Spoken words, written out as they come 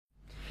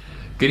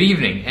Good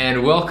evening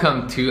and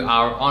welcome to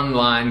our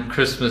online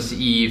Christmas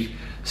Eve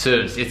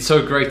service. It's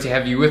so great to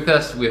have you with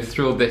us. We're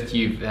thrilled that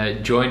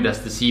you've joined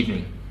us this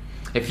evening.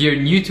 If you're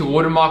new to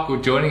Watermark or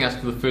joining us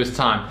for the first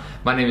time,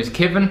 my name is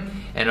Kevin,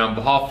 and on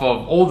behalf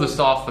of all the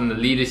staff and the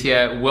leaders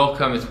here,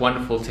 welcome. It's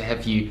wonderful to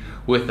have you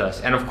with us.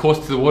 And of course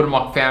to the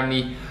Watermark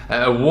family,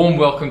 a warm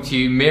welcome to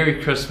you.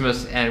 Merry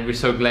Christmas, and we're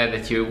so glad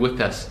that you're with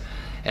us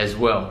as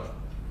well.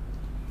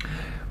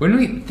 When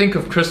we think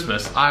of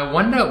Christmas, I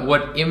wonder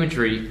what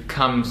imagery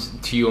comes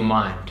to your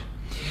mind.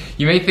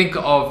 You may think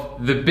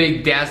of the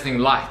big dazzling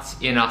lights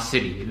in our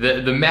city,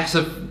 the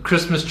massive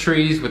Christmas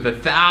trees with the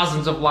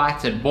thousands of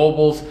lights and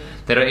baubles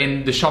that are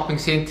in the shopping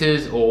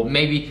centers, or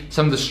maybe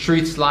some of the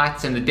streets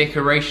lights and the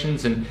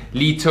decorations in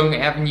Lee Tung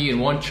Avenue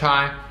in Wan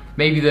Chai,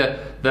 maybe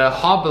the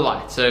harbour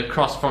lights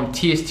across from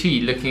TST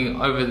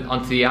looking over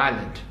onto the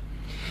island.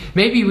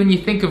 Maybe when you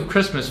think of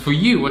Christmas, for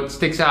you what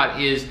sticks out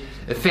is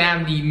a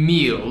family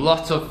meal,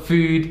 lots of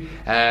food,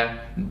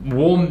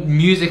 warm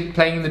music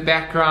playing in the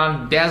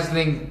background,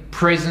 dazzling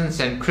presents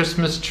and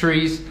Christmas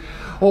trees.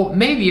 Or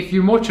maybe if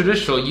you're more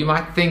traditional, you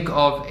might think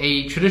of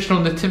a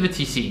traditional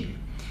nativity scene.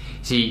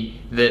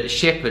 See the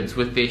shepherds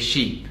with their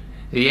sheep,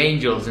 the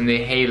angels in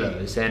their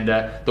halos, and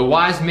the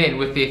wise men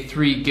with their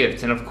 3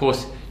 gifts, and of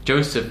course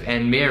Joseph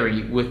and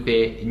Mary with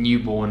their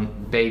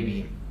newborn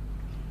baby.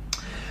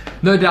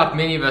 No doubt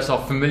many of us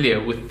are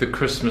familiar with the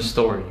Christmas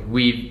story.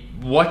 We've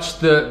watched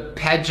the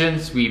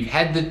pageants, we've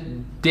had the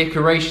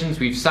decorations,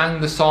 we've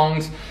sung the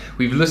songs,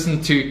 we've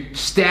listened to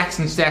stacks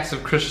and stacks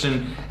of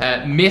Christian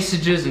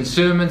messages and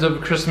sermons over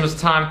Christmas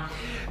time.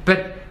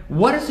 But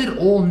what does it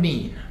all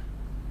mean?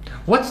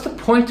 What's the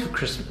point of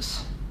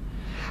Christmas?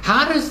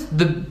 How does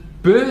the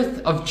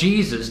birth of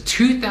Jesus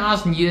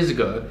 2,000 years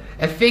ago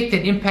affect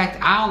and impact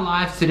our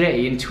lives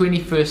today in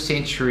 21st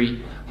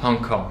century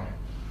Hong Kong?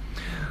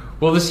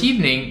 Well, this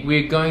evening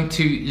we're going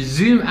to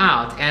zoom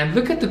out and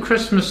look at the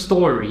Christmas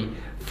story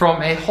from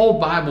a whole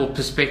Bible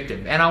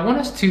perspective. And I want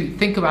us to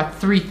think about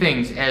 3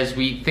 things as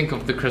we think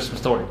of the Christmas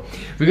story.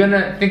 We're going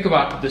to think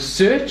about the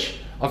search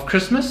of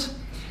Christmas,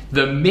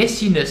 the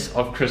messiness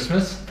of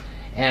Christmas,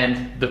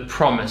 and the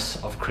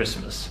promise of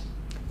Christmas.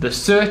 The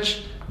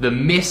search, the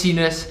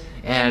messiness,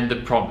 and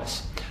the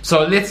promise.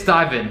 So let's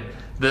dive in.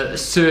 The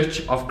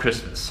search of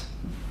Christmas.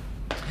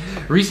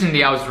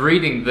 Recently I was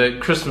reading the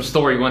Christmas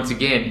story once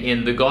again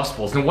in the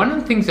Gospels, and one of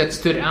the things that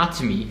stood out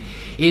to me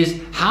is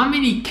how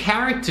many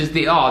characters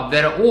there are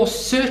that are all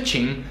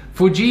searching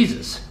for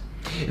Jesus.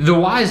 The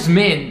wise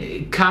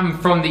men come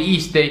from the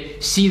east, they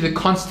see the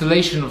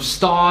constellation of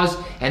stars,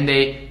 and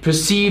they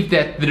perceive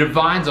that the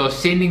divines are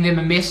sending them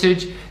a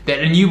message that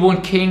a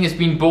newborn king has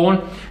been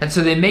born, and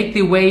so they make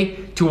their way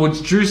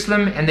towards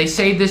Jerusalem, and they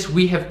say this: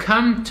 "We have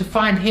come to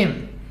find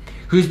him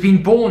who has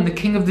been born the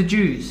King of the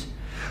Jews.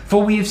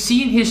 For we have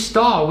seen his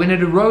star when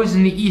it arose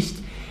in the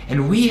east,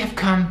 and we have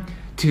come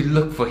to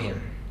look for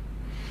him."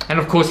 And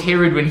of course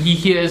Herod, when he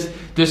hears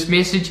this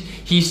message,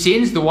 he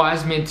sends the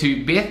wise men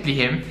to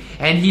Bethlehem,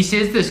 and he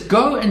says this: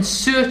 "Go and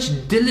search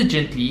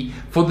diligently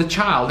for the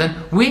child, and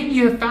when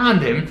you have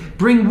found him,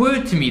 bring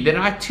word to me that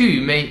I too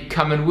may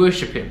come and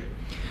worship him."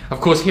 Of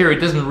course Herod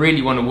doesn't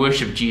really want to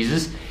worship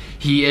Jesus.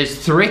 He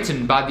is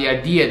threatened by the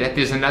idea that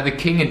there's another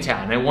king in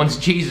town and wants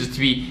Jesus to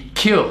be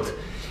killed.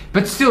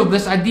 But still,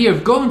 this idea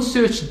of go and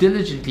search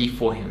diligently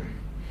for him.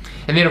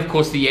 And then of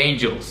course the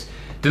angels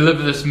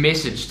deliver this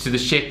message to the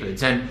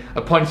shepherds, and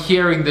upon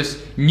hearing this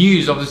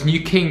news of this new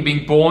king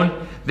being born,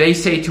 they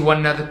say to one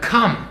another,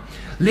 "Come,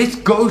 let's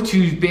go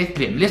to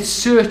Bethlehem, let's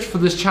search for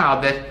this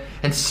child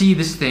and see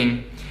this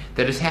thing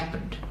that has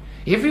happened."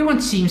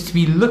 Everyone seems to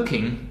be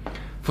looking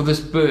for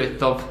this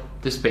birth of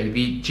this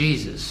baby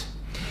Jesus.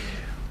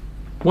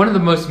 One of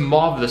the most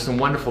marvelous and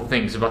wonderful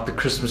things about the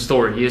Christmas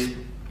story is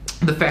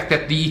the fact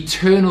that the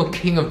eternal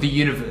King of the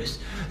universe,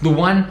 the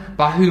one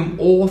by whom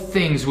all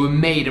things were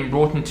made and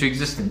brought into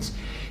existence,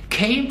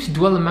 came to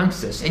dwell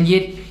amongst us. And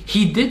yet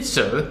he did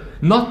so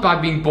not by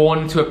being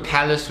born into a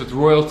palace with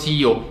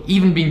royalty, or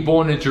even being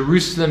born in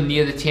Jerusalem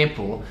near the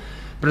temple,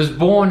 but was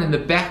born in the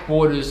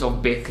backwaters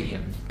of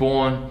Bethlehem,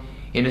 born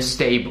in a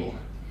stable,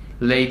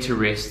 laid to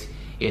rest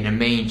in a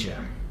manger.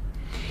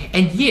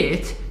 And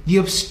yet the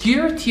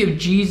obscurity of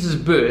Jesus'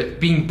 birth,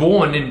 being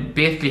born in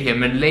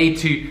Bethlehem and laid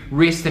to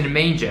rest in a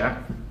manger,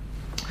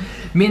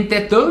 meant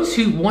that those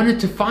who wanted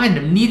to find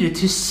him needed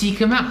to seek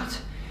him out,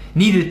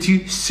 needed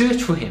to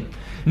search for him.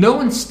 No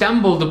one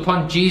stumbled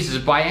upon Jesus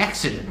by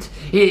accident.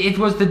 It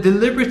was the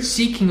deliberate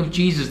seeking of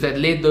Jesus that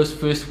led those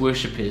first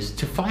worshippers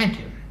to find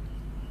him.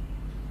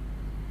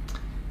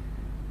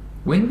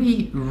 When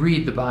we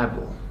read the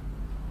Bible,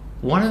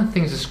 one of the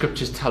things the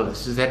scriptures tell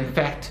us is that in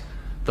fact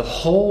the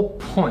whole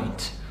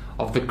point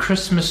of the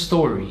Christmas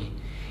story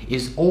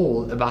is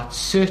all about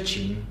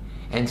searching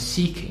and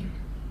seeking.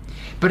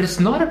 But it's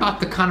not about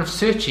the kind of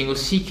searching or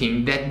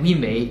seeking that we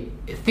may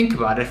think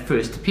about at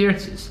first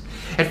appearances.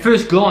 At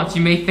first glance,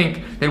 you may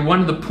think that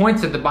one of the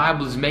points that the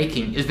Bible is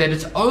making is that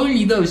it's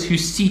only those who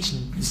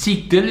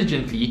seek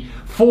diligently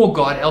for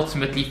God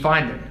ultimately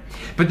find him.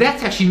 But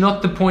that's actually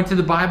not the point of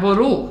the Bible at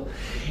all.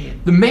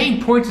 the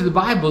main point of the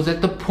Bible is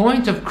that the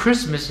point of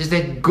Christmas is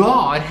that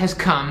God has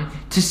come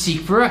to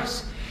seek for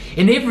us.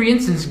 In every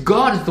instance,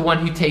 God is the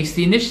one who takes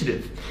the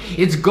initiative.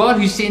 It's God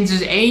who sends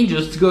his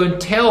angels to go and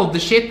tell the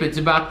shepherds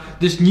about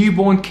this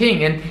newborn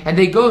king, and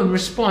they go in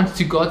response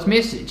to God's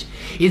message.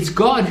 It's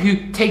God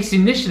who takes the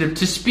initiative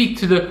to speak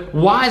to the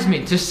wise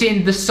men, to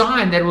send the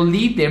sign that will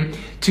lead them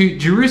to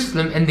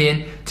Jerusalem and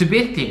then to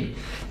Bethlehem.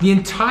 The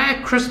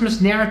entire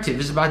Christmas narrative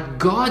is about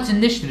God's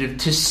initiative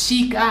to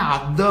seek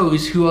out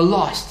those who are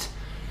lost,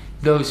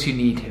 those who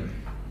need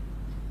him.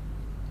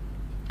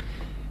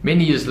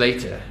 Many years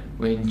later,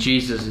 when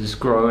Jesus is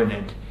grown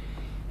and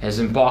has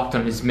embarked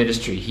on his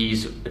ministry,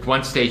 he's at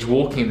one stage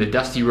walking the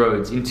dusty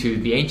roads into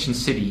the ancient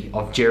city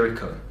of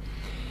Jericho.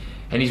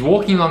 And he's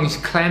walking along, he's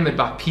clamored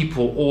by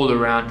people all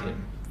around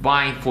him,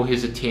 vying for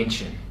his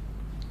attention.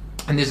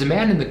 And there's a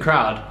man in the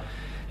crowd,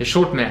 a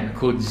short man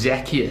called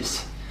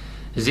Zacchaeus.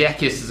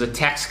 Zacchaeus is a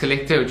tax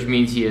collector, which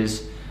means he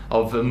is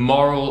of a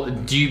moral,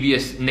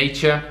 dubious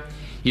nature.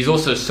 He's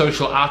also a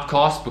social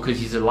outcast because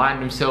he's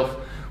aligned himself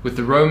with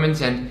the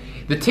Romans. And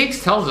the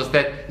text tells us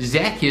that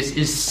Zacchaeus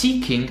is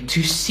seeking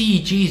to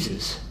see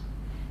Jesus,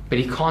 but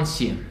he can't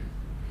see him.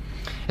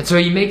 And so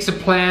he makes a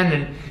plan,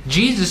 and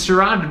Jesus is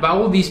surrounded by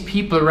all these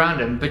people around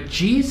him, but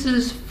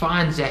Jesus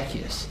finds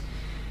Zacchaeus.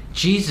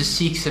 Jesus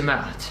seeks him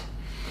out.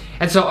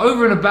 And so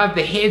over and above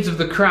the heads of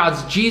the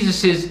crowds, Jesus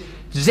says,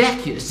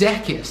 Zacchaeus,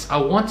 Zacchaeus, I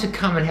want to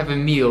come and have a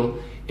meal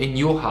in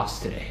your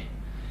house today.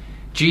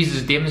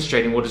 Jesus is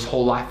demonstrating what his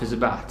whole life is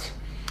about.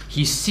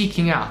 He's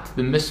seeking out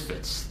the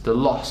misfits, the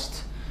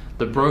lost,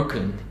 the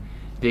broken,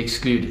 the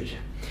excluded.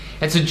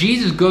 And so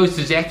Jesus goes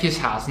to Zacchaeus'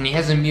 house and he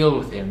has a meal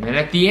with him. And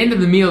at the end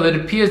of the meal, it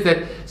appears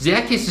that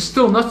Zacchaeus is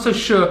still not so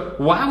sure,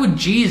 why would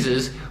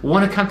Jesus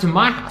want to come to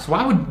my house?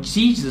 Why would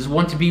Jesus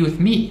want to be with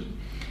me?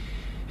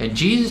 And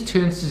Jesus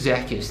turns to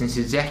Zacchaeus and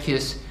says,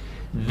 Zacchaeus,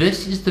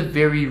 this is the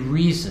very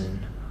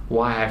reason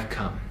why I've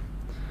come.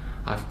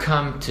 I've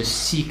come to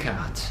seek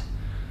out,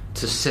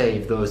 to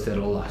save those that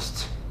are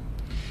lost.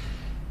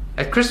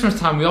 At Christmas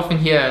time, we often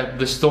hear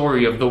the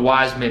story of the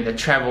wise men that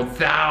traveled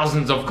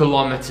thousands of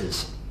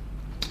kilometers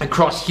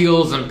across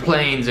hills and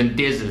plains and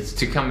deserts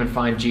to come and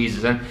find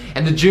Jesus,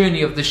 and the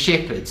journey of the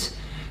shepherds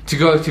to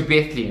go to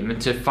Bethlehem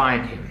and to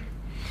find him.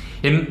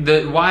 And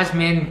the wise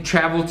men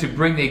traveled to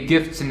bring their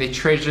gifts and their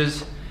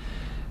treasures,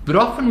 but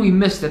often we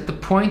miss that the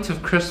point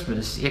of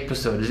Christmas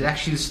episode is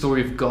actually the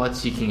story of God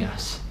seeking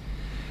us.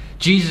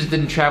 Jesus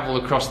didn't travel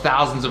across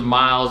thousands of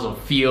miles of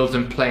fields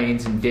and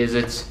plains and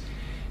deserts.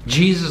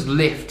 Jesus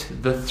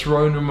left the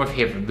throne room of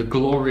heaven, the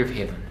glory of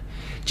heaven.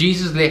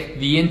 Jesus left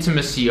the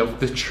intimacy of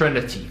the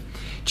Trinity.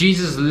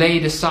 Jesus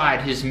laid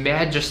aside his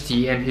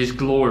majesty and his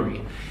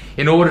glory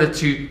in order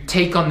to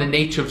take on the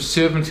nature of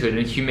servanthood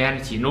and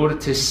humanity, in order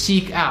to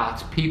seek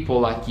out people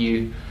like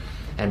you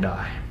and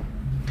I.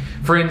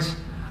 Friends,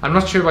 I'm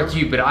not sure about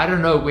you, but I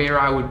don't know where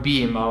I would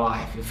be in my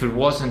life if it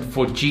wasn't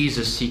for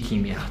Jesus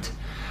seeking me out.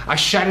 I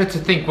shudder to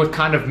think what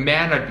kind of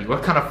man I'd be,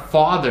 what kind of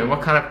father and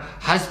what kind of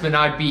husband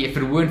I'd be if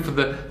it weren't for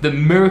the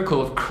miracle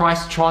of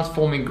Christ's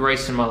transforming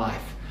grace in my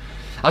life.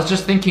 I was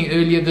just thinking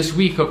earlier this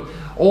week of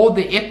all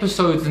the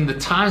episodes and the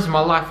times in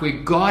my life where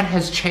God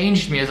has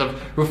changed me as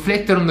I've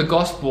reflected on the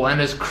gospel and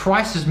as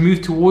Christ has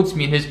moved towards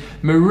me in his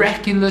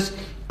miraculous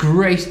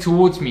grace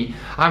towards me.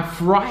 I'm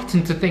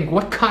frightened to think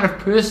what kind of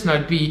person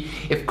I'd be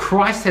if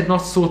Christ had not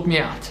sought me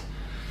out.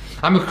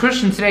 I'm a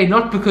Christian today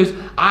not because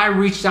I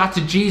reached out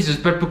to Jesus,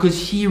 but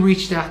because he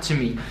reached out to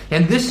me.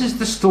 And this is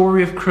the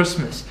story of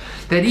Christmas,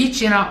 that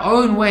each in our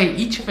own way,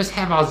 each of us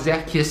have our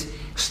Zacchaeus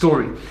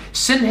story.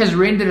 Sin has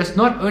rendered us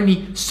not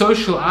only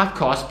social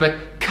outcasts, but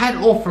cut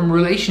off from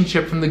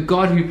relationship from the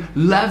God who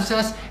loves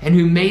us and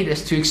who made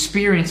us to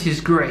experience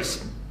his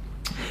grace.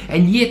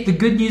 And yet the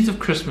good news of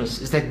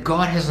Christmas is that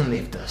God hasn't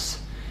left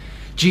us.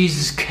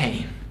 Jesus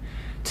came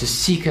to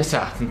seek us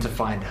out and to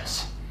find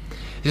us.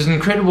 There's an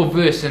incredible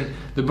verse in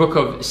the book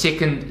of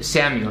 2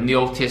 Samuel in the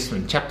Old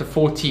Testament, chapter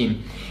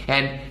 14.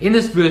 And in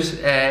this verse,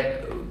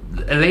 a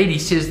lady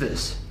says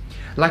this,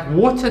 like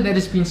water that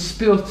has been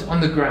spilt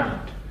on the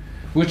ground,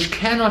 which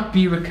cannot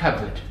be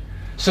recovered,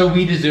 so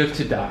we deserve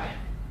to die.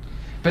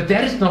 But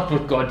that is not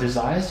what God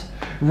desires.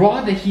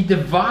 Rather, he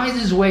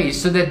devises ways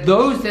so that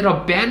those that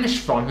are banished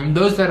from him,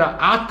 those that are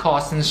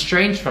outcast and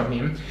estranged from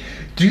him,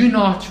 do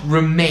not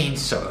remain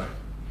so.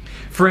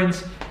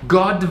 Friends,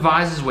 God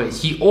devises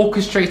ways. He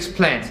orchestrates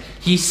plans.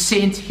 He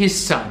sent his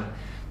son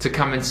to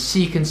come and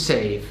seek and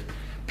save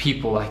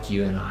people like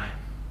you and I.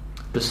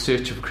 The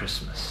search of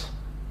Christmas.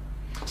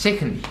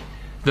 Secondly,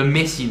 the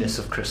messiness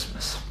of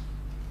Christmas.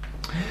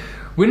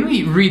 When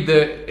we read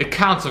the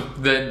accounts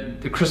of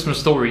the Christmas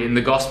story in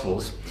the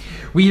Gospels,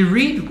 we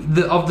read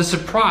of the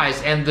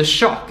surprise and the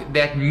shock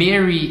that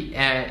Mary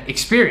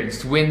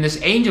experienced when this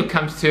angel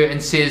comes to her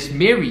and says,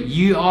 Mary,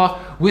 you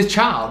are with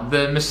child.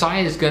 The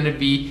Messiah is going to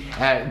be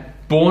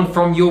born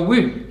from your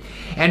womb.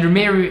 And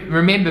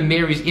remember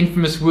Mary's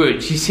infamous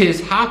word. She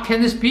says, how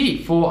can this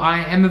be? For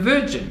I am a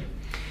virgin.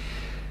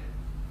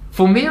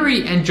 For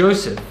Mary and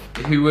Joseph,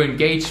 who were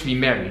engaged to be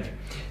married,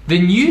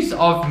 the news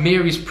of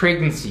Mary's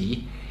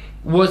pregnancy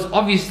was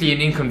obviously an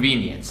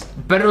inconvenience,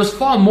 but it was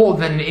far more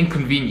than an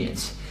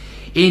inconvenience.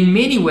 In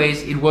many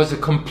ways, it was a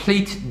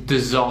complete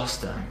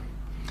disaster.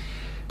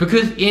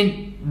 Because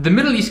in the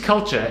Middle East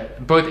culture,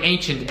 both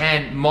ancient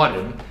and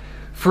modern,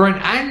 for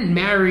an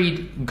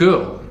unmarried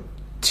girl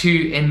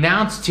to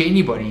announce to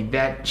anybody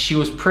that she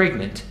was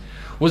pregnant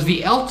was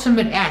the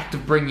ultimate act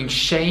of bringing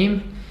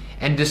shame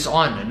and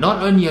dishonor,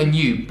 not only on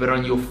you, but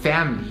on your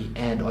family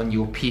and on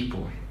your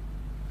people.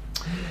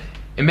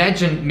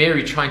 Imagine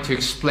Mary trying to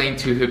explain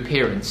to her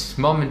parents,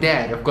 "Mom and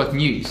Dad, I've got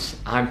news.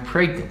 I'm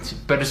pregnant,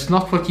 but it's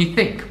not what you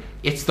think.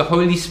 It's the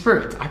Holy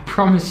Spirit, I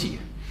promise you."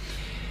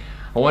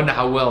 I wonder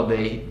how well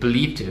they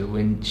believed her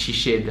when she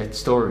shared that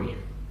story.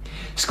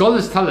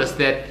 Scholars tell us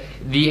that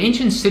the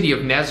ancient city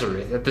of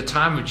Nazareth at the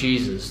time of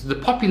Jesus, the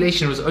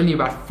population was only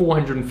about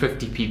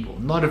 450 people,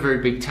 not a very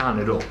big town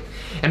at all.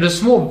 And a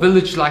small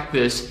village like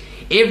this,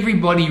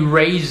 everybody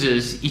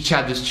raises each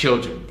other's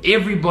children.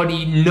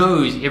 Everybody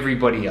knows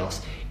everybody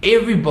else.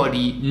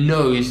 Everybody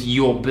knows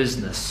your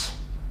business.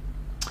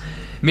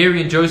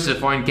 Mary and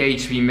Joseph are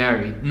engaged to be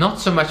married, not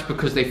so much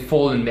because they've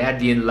fallen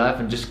madly in love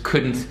and just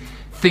couldn't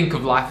think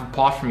of life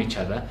apart from each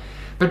other,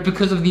 but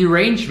because of the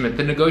arrangement,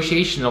 the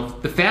negotiation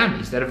of the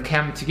families that have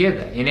come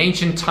together. In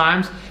ancient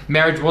times,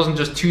 marriage wasn't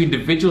just two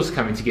individuals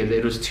coming together,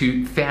 it was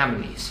two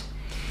families.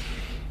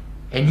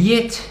 And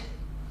yet,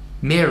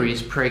 Mary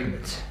is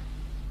pregnant.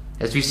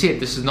 As we said,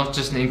 this is not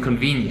just an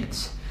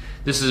inconvenience.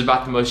 This is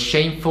about the most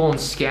shameful and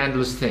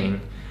scandalous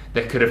thing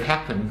that could have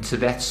happened to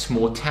that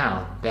small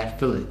town, that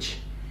village.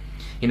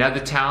 In other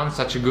towns,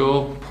 such a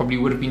girl probably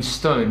would have been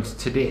stoned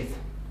to death.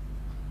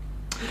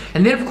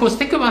 And then, of course,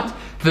 think about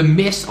the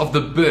mess of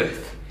the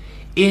birth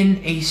in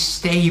a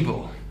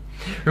stable.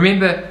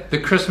 Remember the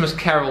Christmas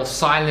carol,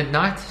 Silent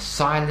Night,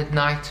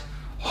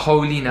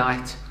 Holy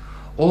Night,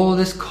 all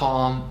is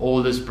calm,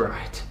 all is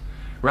bright.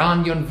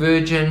 Round yon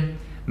virgin,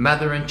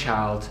 mother and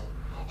child,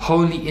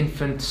 holy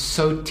infant,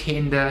 so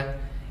tender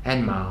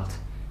and mild,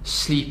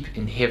 sleep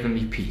in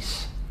heavenly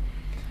peace.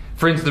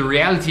 Friends, the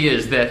reality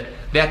is that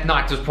that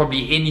night was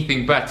probably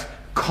anything but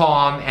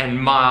calm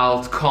and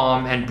mild,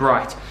 calm and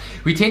bright.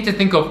 We tend to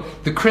think of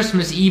the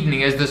Christmas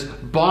evening as this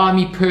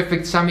balmy,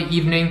 perfect summer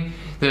evening,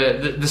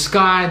 the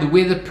sky, the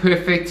weather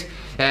perfect,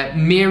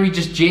 Mary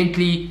just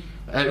gently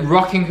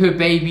rocking her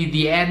baby,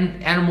 the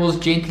animals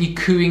gently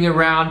cooing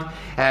around,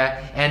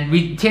 and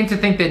we tend to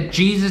think that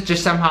Jesus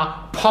just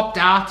somehow popped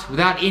out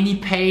without any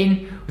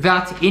pain,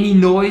 without any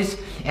noise,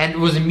 and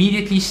was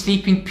immediately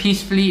sleeping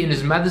peacefully in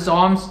his mother's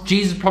arms.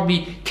 Jesus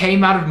probably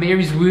came out of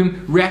Mary's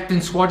womb wrapped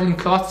in swaddling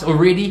cloths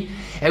already,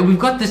 and we've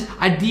got this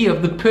idea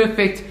of the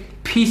perfect,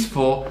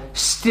 peaceful,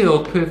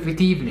 still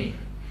perfect evening.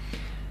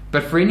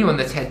 But for anyone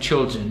that's had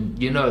children,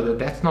 you know that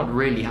that's not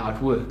really how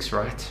it works,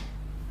 right?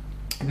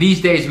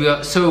 These days we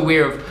are so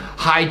aware of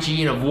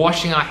hygiene, of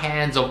washing our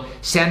hands, of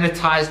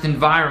sanitized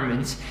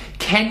environments.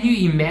 Can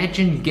you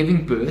imagine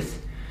giving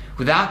birth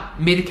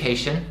without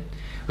medication,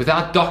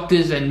 without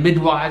doctors and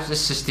midwives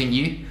assisting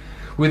you,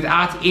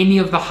 without any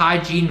of the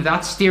hygiene,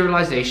 without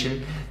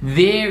sterilization?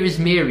 There is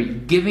Mary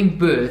giving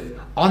birth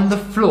on the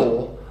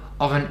floor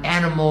of an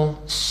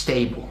animal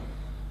stable.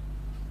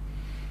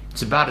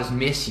 It's about as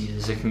messy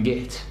as it can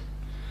get.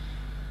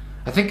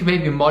 I think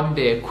maybe a modern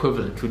day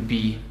equivalent would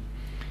be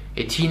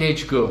a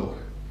teenage girl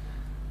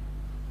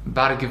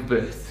about to give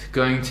birth,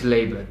 going to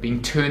labor,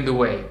 being turned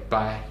away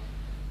by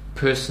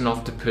person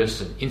after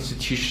person,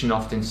 institution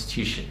after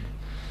institution,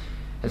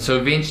 and so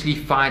eventually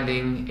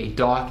finding a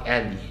dark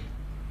alley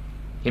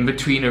in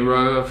between a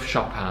row of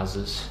shop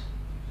houses,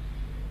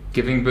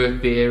 giving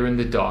birth there in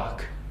the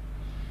dark,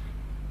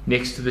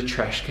 next to the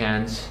trash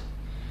cans,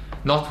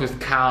 not with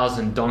cows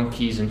and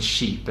donkeys and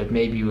sheep, but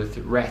maybe with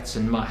rats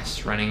and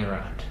mice running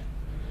around.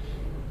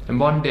 A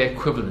modern day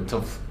equivalent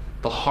of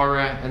the horror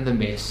and the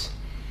mess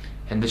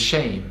and the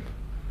shame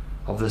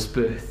of this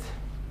birth.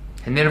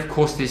 And then, of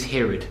course, there's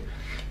Herod,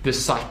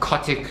 this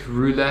psychotic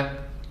ruler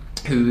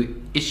who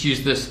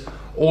issues this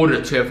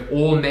order to have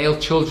all male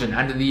children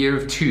under the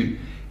age of 2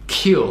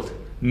 killed,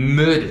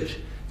 murdered,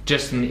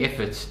 just in an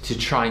effort to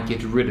try and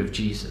get rid of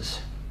Jesus.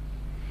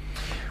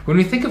 When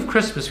we think of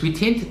Christmas, we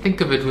tend to think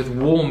of it with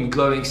warm,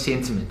 glowing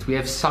sentiment. We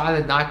have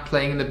Silent Night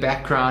playing in the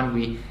background.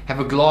 We have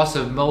a glass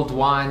of mulled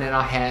wine in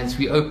our hands.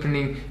 We're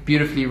opening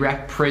beautifully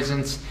wrapped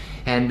presents,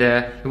 and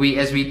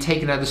as we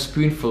take another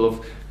spoonful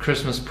of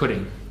Christmas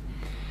pudding.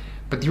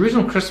 But the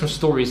original Christmas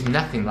story is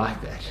nothing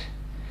like that.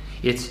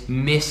 It's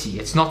messy.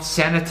 It's not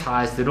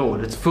sanitized at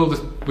all. It's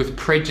filled with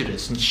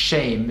prejudice and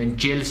shame and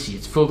jealousy.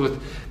 It's filled with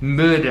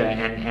murder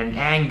and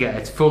anger.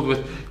 It's filled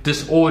with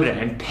disorder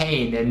and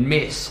pain and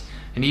mess,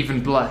 and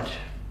even blood.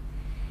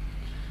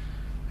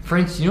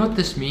 Friends, you know what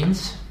this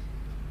means?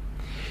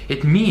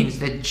 It means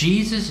that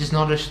Jesus is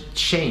not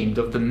ashamed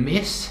of the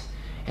mess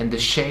and the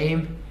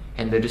shame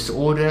and the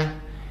disorder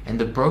and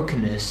the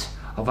brokenness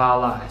of our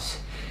lives.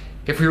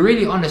 If we're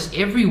really honest,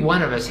 every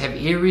one of us have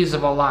areas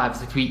of our lives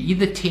that we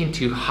either tend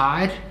to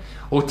hide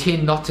or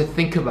tend not to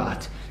think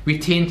about. We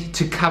tend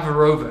to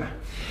cover over.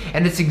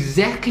 And it's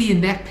exactly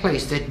in that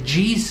place that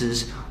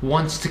Jesus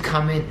wants to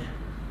come in.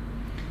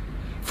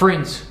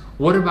 Friends,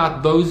 What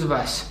about those of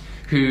us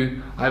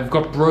who have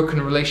got broken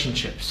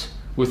relationships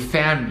with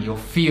family or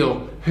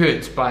feel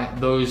hurt by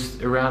those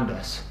around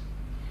us?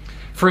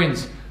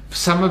 Friends,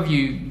 some of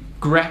you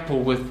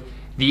grapple with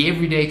the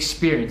everyday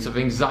experience of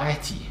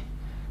anxiety,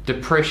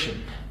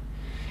 depression,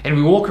 and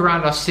we walk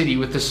around our city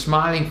with a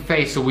smiling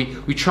face, or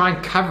we try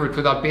and cover it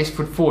with our best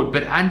foot forward,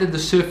 but under the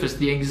surface,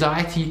 the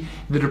anxiety,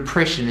 the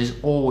depression is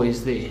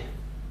always there.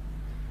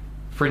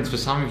 Friends, for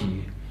some of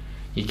you,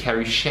 you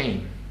carry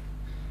shame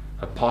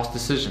of past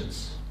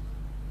decisions,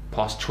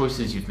 past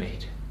choices you've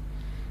made,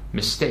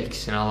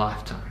 mistakes in our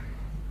lifetime.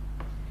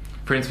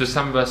 Friends, for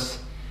some of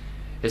us,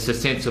 it's a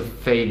sense of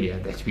failure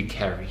that we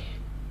carry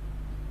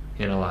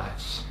in our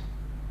lives.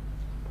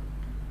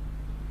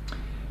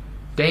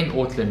 Dane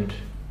Ortland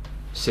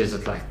says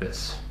it like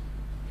this: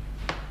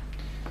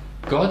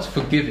 God's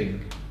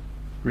forgiving,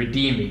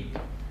 redeeming,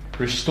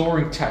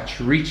 restoring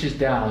touch reaches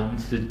down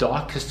into the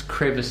darkest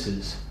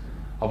crevices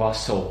of our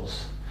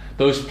souls,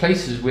 those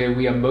places where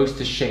we are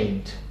most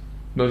ashamed,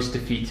 most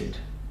defeated.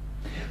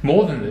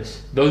 More than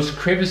this, those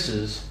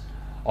crevices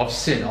of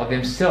sin are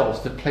themselves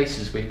the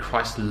places where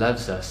Christ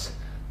loves us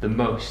the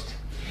most.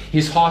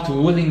 His heart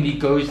willingly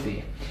goes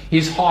there.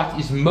 His heart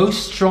is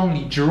most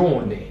strongly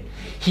drawn there.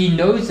 He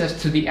knows us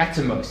to the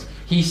uttermost.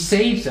 He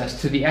saves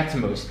us to the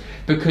uttermost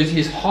because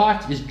his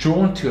heart is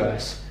drawn to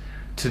us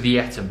to the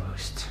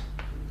uttermost.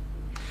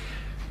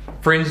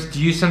 Friends,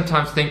 do you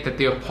sometimes think that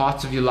there are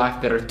parts of your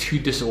life that are too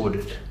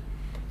disordered,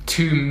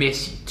 too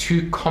messy,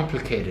 too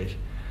complicated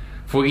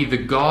for either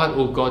God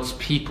or God's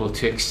people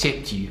to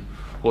accept you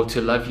or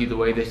to love you the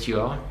way that you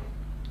are?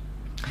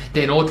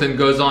 Then Ortland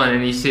goes on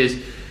and he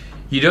says,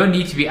 you don't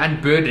need to be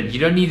unburdened. You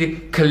don't need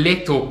to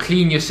collect or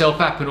clean yourself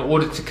up in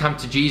order to come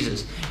to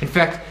Jesus. In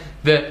fact,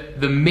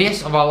 the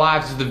mess of our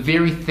lives is the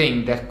very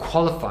thing that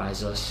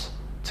qualifies us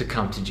to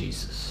come to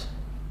Jesus.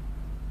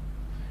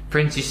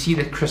 Friends, you see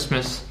that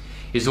Christmas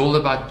is all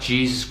about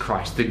Jesus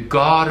Christ, the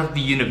God of the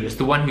universe,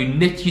 the one who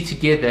knit you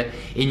together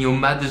in your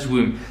mother's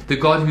womb, the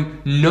God who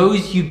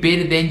knows you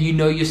better than you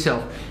know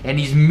yourself. And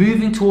he's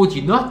moving towards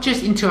you, not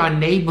just into our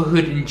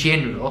neighborhood in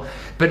general,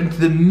 but into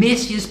the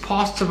messiest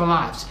parts of our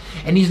lives.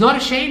 And he's not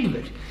ashamed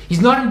of it.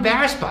 He's not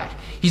embarrassed by it.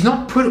 He's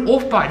not put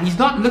off by it. He's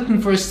not looking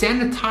for a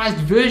sanitized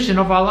version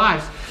of our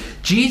lives.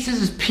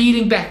 Jesus is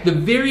peeling back the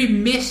very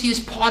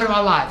messiest part of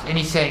our lives. And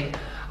he's saying,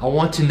 I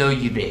want to know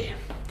you there.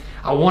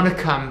 I want to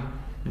come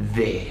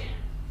there.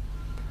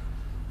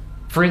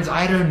 Friends,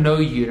 I don't know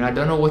you and I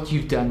don't know what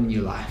you've done in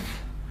your life.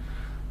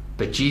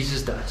 But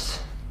Jesus does.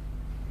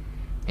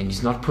 And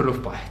he's not put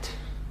off by it.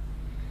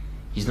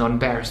 He's not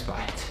embarrassed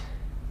by it.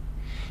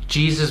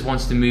 Jesus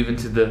wants to move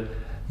into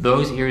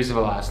those areas of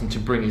our lives and to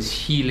bring his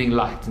healing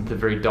light into the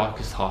very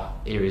darkest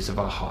areas of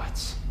our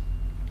hearts.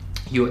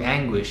 Your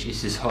anguish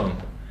is his home.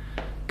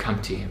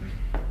 Come to him.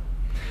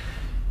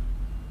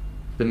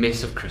 The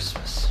mess of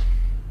Christmas.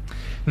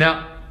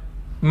 Now,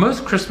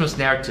 most Christmas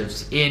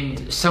narratives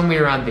end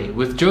somewhere around there,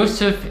 with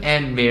Joseph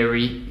and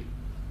Mary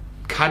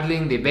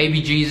cuddling their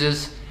baby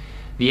Jesus,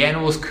 the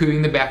animals cooing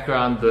in the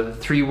background, the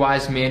three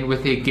wise men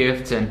with their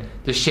gifts, and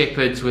the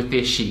shepherds with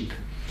their sheep.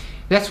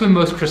 That's where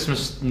most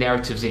Christmas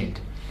narratives end.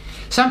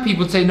 Some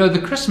people say, no,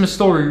 the Christmas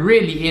story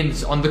really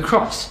ends on the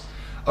cross.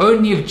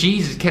 Only of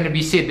Jesus can it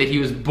be said that he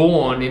was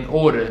born in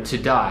order to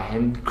die.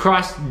 And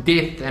Christ's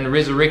death and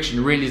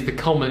resurrection really is the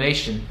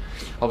culmination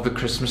of the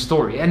Christmas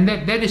story. And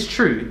that is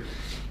true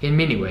in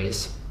many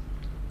ways.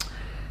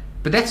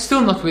 But that's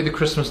still not where the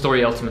Christmas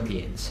story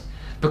ultimately ends.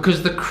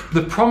 Because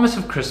the promise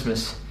of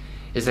Christmas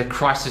is that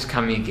Christ is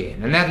coming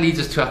again. And that leads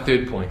us to our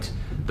third point,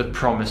 the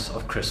promise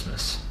of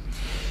Christmas.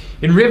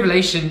 In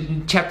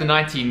Revelation chapter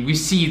 19, we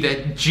see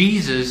that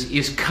Jesus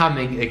is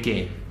coming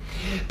again.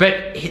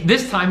 But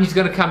this time he's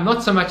going to come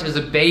not so much as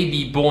a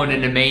baby born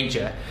in a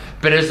manger,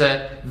 but as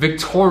a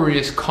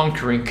victorious,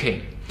 conquering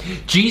king.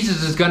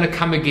 Jesus is going to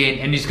come again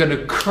and he's going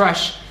to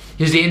crush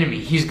his enemy.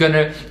 He's going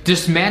to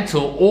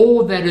dismantle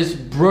all that is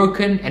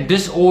broken and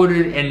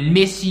disordered and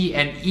messy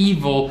and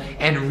evil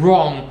and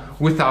wrong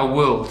with our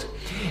world.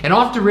 And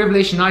after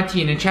Revelation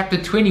 19, in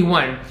chapter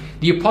 21,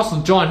 the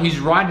Apostle John, who's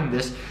writing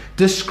this,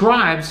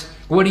 describes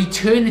what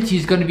eternity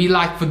is going to be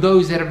like for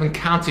those that have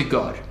encountered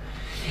God.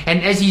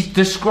 And as he's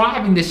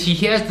describing this, he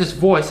hears this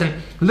voice,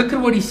 and look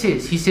at what he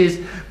says. He says,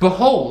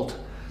 behold,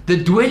 the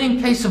dwelling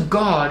place of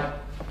God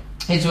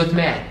is with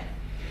man.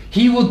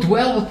 He will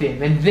dwell with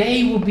them, and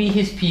they will be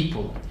his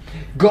people.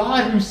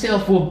 God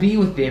himself will be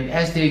with them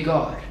as their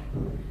God.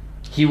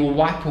 He will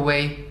wipe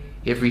away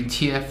every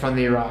tear from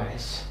their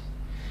eyes,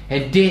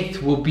 and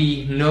death will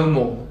be no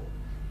more.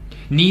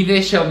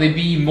 Neither shall there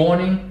be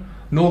mourning,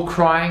 nor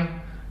crying,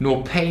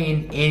 nor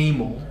pain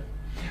anymore,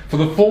 for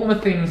the former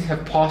things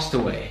have passed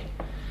away.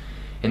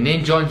 And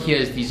then John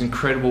hears these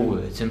incredible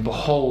words, and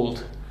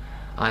behold,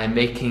 I am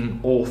making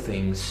all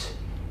things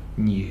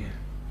new.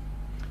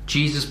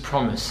 Jesus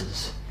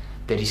promises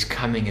that he's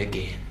coming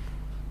again.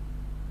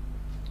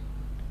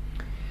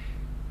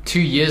 2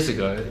 years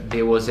ago,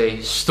 there was a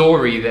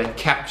story that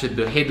captured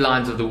the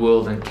headlines of the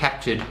world and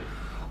captured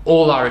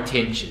all our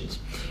attentions.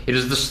 It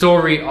is the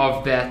story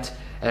of that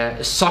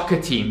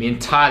soccer team in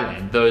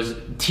Thailand. Those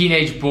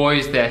teenage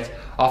boys that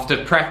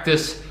after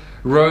practice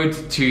rode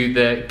to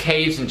the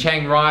caves in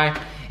Chiang Rai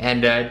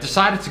and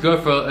decided to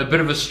go for a bit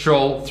of a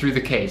stroll through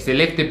the caves. They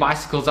left their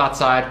bicycles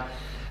outside.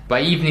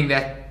 By evening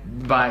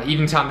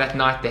time that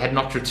night, they had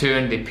not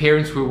returned. Their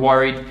parents were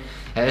worried.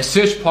 A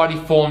search party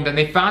formed, and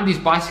they found these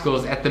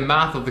bicycles at the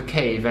mouth of the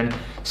cave, and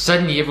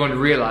suddenly everyone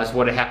realized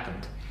what had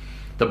happened.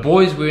 The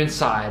boys were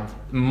inside,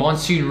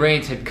 monsoon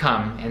rains had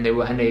come, and they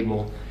were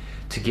unable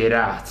to get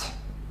out.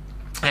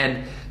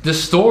 And the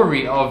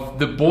story of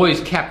the boys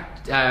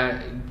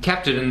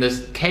captured in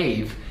this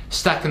cave,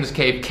 stuck in this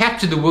cave,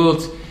 captured the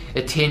world's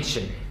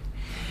attention.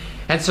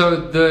 And so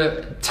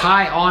the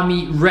Thai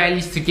army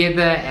rallies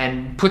together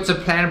and puts a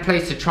plan in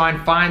place to try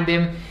and find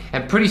them.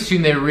 And pretty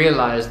soon they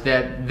realize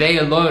that they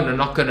alone are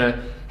not going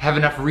to have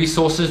enough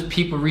resources,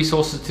 people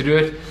resources to do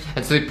it.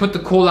 And so they put the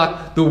call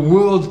out. The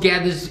world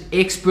gathers.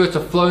 Experts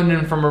are flown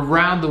in from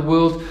around the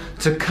world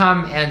to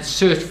come and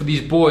search for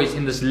these boys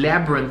in this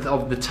labyrinth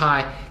of the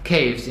Thai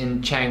caves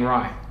in Chiang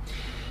Rai.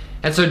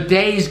 And so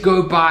days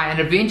go by, and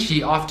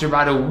eventually, after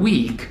about a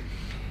week,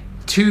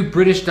 2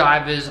 British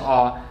divers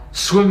are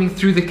swimming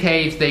through the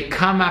caves. They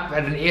come up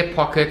at an air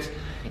pocket,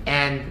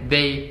 and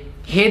their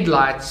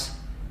headlights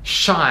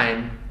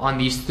shine on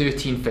these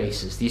 13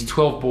 faces, these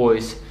 12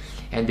 boys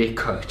and their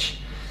coach.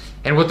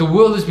 And what the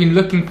world has been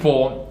looking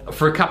for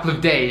a couple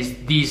of days,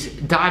 these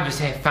divers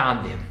have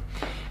found them.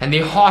 And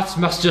their hearts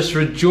must just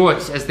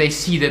rejoice as they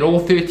see that all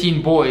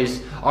 13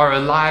 boys are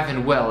alive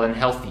and well and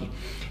healthy.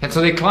 And so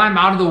they climb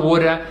out of the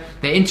water,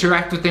 they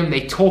interact with them,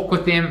 they talk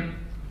with them,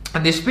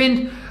 and they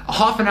spend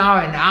half an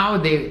hour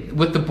there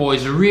with the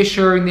boys,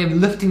 reassuring them,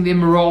 lifting their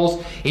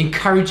morals,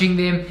 encouraging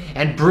them,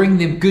 and bring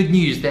them good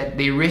news that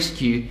their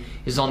rescue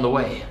is on the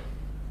way.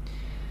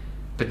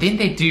 But then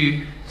they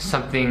do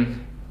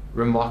something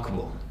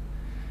remarkable.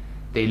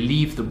 They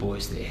leave the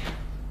boys there.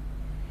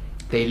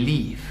 They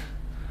leave.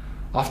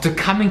 After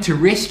coming to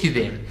rescue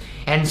them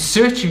and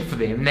searching for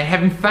them, and they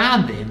haven't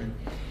found them,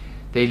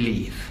 they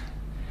leave.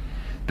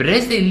 But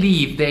as they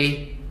leave,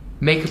 they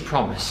make a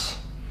promise.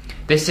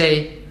 They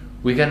say,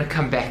 we're going to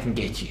come back and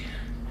get you.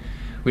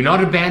 We're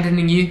not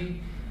abandoning you.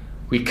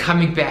 We're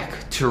coming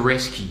back to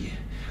rescue you.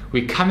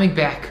 We're coming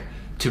back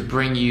to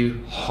bring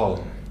you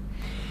home.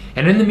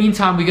 And in the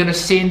meantime, we're going to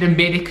send a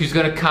medic who's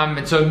going to come.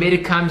 And so a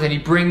medic comes and he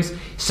brings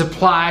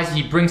supplies,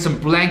 he brings some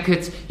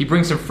blankets, he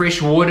brings some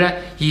fresh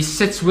water, he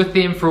sits with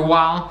them for a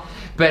while.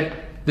 But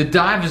the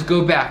divers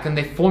go back and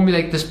they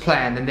formulate this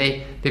plan. And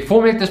they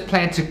formulate this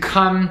plan to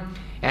come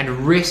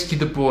and rescue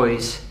the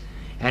boys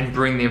and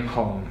bring them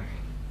home.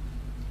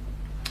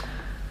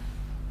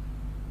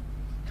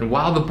 And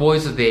while the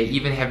boys are there,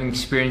 even having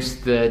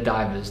experienced the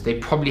divers, they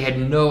probably had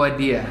no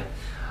idea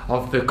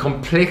of the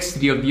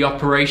complexity of the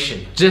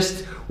operation,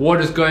 just what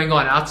is going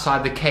on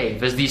outside the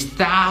cave as these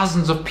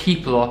thousands of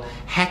people are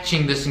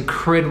hatching this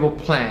incredible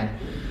plan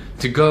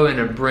to go in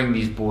and bring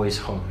these boys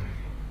home.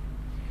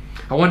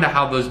 I wonder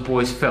how those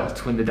boys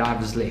felt when the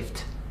divers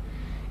left.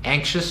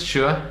 Anxious,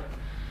 sure.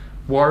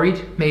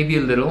 Worried, maybe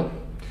a little.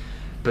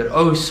 But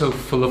oh so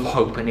full of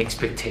hope and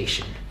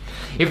expectation.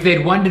 If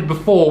they'd wondered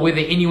before whether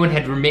anyone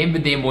had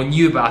remembered them or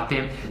knew about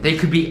them, they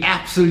could be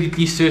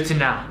absolutely certain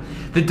now.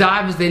 The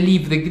divers, they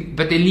leave,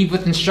 but they leave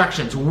with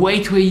instructions.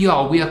 Wait where you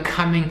are. We are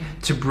coming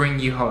to bring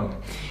you home.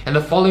 And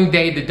the following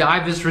day, the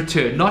divers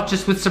return, not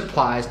just with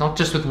supplies, not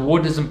just with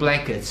waters and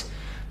blankets,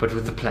 but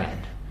with a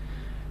plan.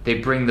 They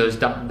bring those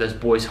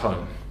boys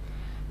home.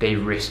 They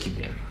rescue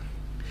them.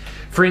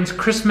 Friends,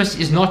 Christmas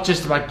is not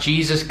just about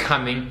Jesus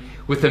coming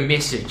with a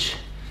message.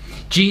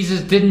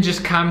 Jesus didn't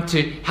just come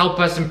to help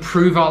us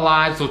improve our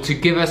lives or to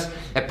give us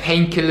a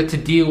painkiller to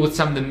deal with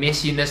some of the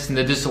messiness and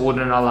the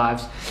disorder in our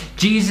lives.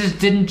 Jesus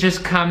didn't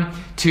just come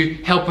to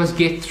help us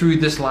get through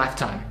this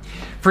lifetime.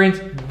 Friends,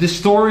 the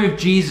story of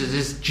Jesus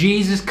is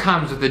Jesus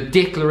comes with a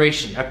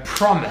declaration, a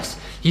promise.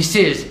 He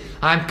says,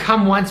 I'm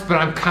come once, but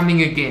I'm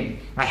coming again.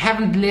 I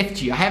haven't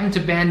left you. I haven't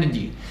abandoned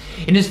you.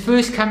 In his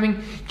first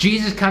coming,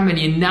 Jesus comes and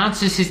he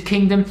announces his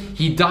kingdom.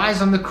 He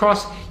dies on the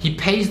cross. He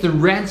pays the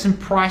ransom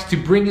price to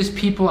bring his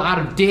people out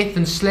of death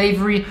and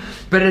slavery.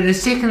 But at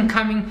his second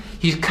coming,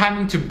 he's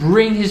coming to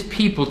bring his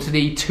people to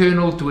the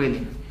eternal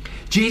dwelling.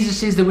 Jesus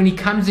says that when he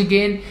comes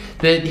again,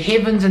 the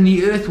heavens and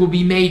the earth will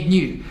be made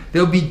new.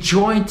 They'll be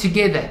joined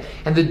together.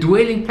 And the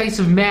dwelling place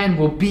of man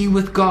will be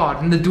with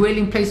God. And the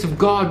dwelling place of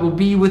God will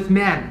be with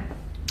man.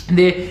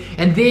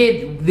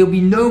 There'll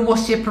be no more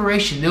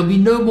separation. There'll be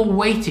no more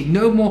waiting,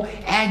 no more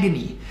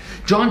agony.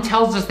 John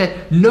tells us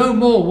that no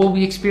more will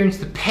we experience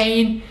the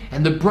pain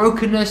and the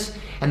brokenness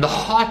and the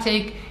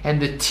heartache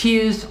and the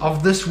tears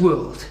of this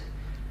world.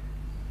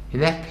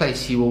 In that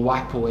place, he will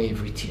wipe away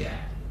every tear.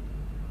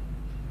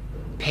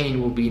 Pain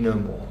will be no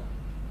more.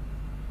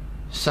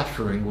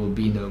 Suffering will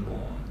be no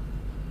more.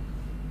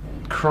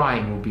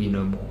 Crying will be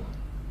no more.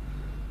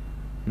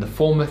 And the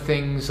former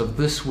things of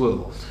this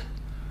world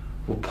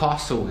will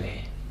pass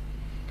away.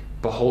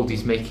 Behold,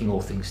 he's making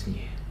all things new.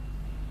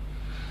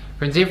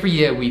 Friends, every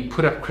year we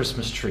put up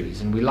Christmas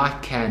trees and we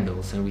light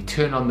candles and we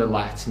turn on the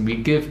lights and we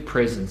give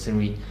presents and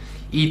we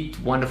eat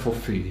wonderful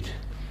food.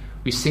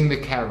 We sing the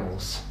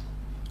carols.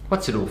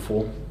 What's it all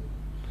for?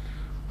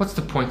 What's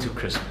the point of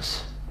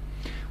Christmas?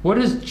 What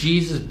does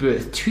Jesus'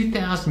 birth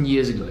 2,000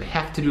 years ago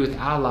have to do with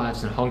our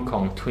lives in Hong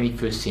Kong,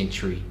 21st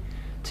century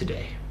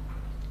today?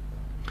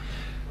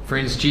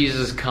 Friends,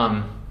 Jesus has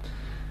come.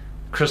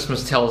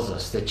 Christmas tells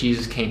us that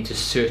Jesus came to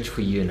search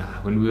for you and I.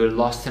 When we were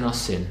lost in our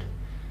sin,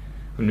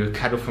 when we were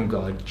cut off from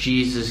God,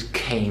 Jesus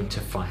came to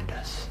find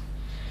us.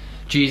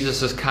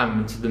 Jesus has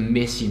come into the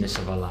messiness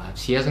of our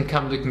lives. He hasn't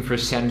come looking for a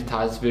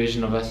sanitized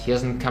version of us. He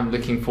hasn't come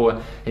looking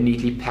for a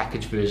neatly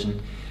packaged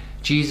version.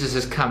 Jesus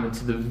has come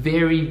into the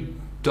very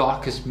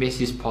darkest,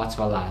 messiest parts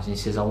of our lives. And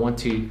he says, I want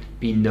to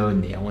be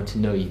known there. I want to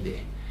know you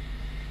there.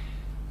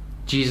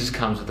 Jesus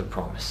comes with a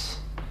promise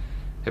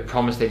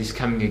that he's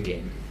coming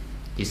again.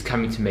 He's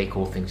coming to make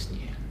all things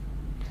new.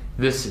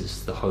 This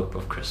is the hope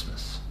of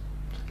Christmas.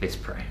 Let's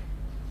pray.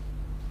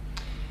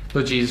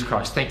 Lord Jesus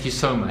Christ, thank you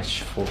so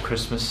much for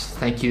Christmas.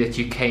 Thank you that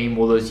you came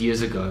all those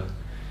years ago.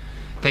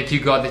 Thank you,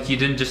 God, that you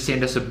didn't just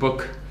send us a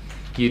book.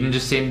 You didn't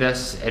just send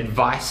us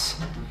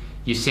advice.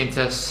 You sent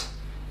us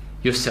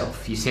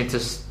yourself. You sent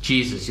us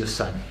Jesus, your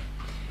Son.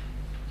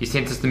 You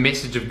sent us the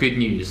message of good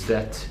news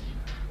that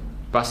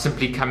by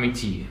simply coming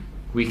to you,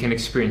 we can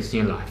experience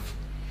new life.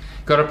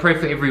 God, I pray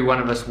for every one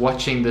of us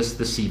watching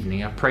this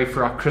evening. I pray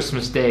for our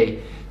Christmas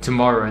day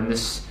tomorrow and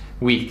this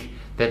week,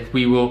 that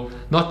we will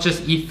not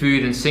just eat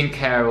food and sing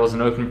carols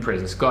and open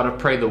presents. God, I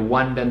pray the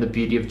wonder and the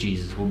beauty of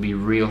Jesus will be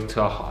real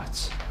to our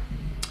hearts.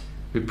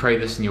 We pray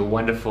this in your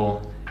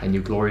wonderful and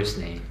your glorious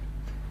name.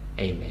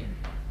 Amen.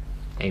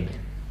 Amen.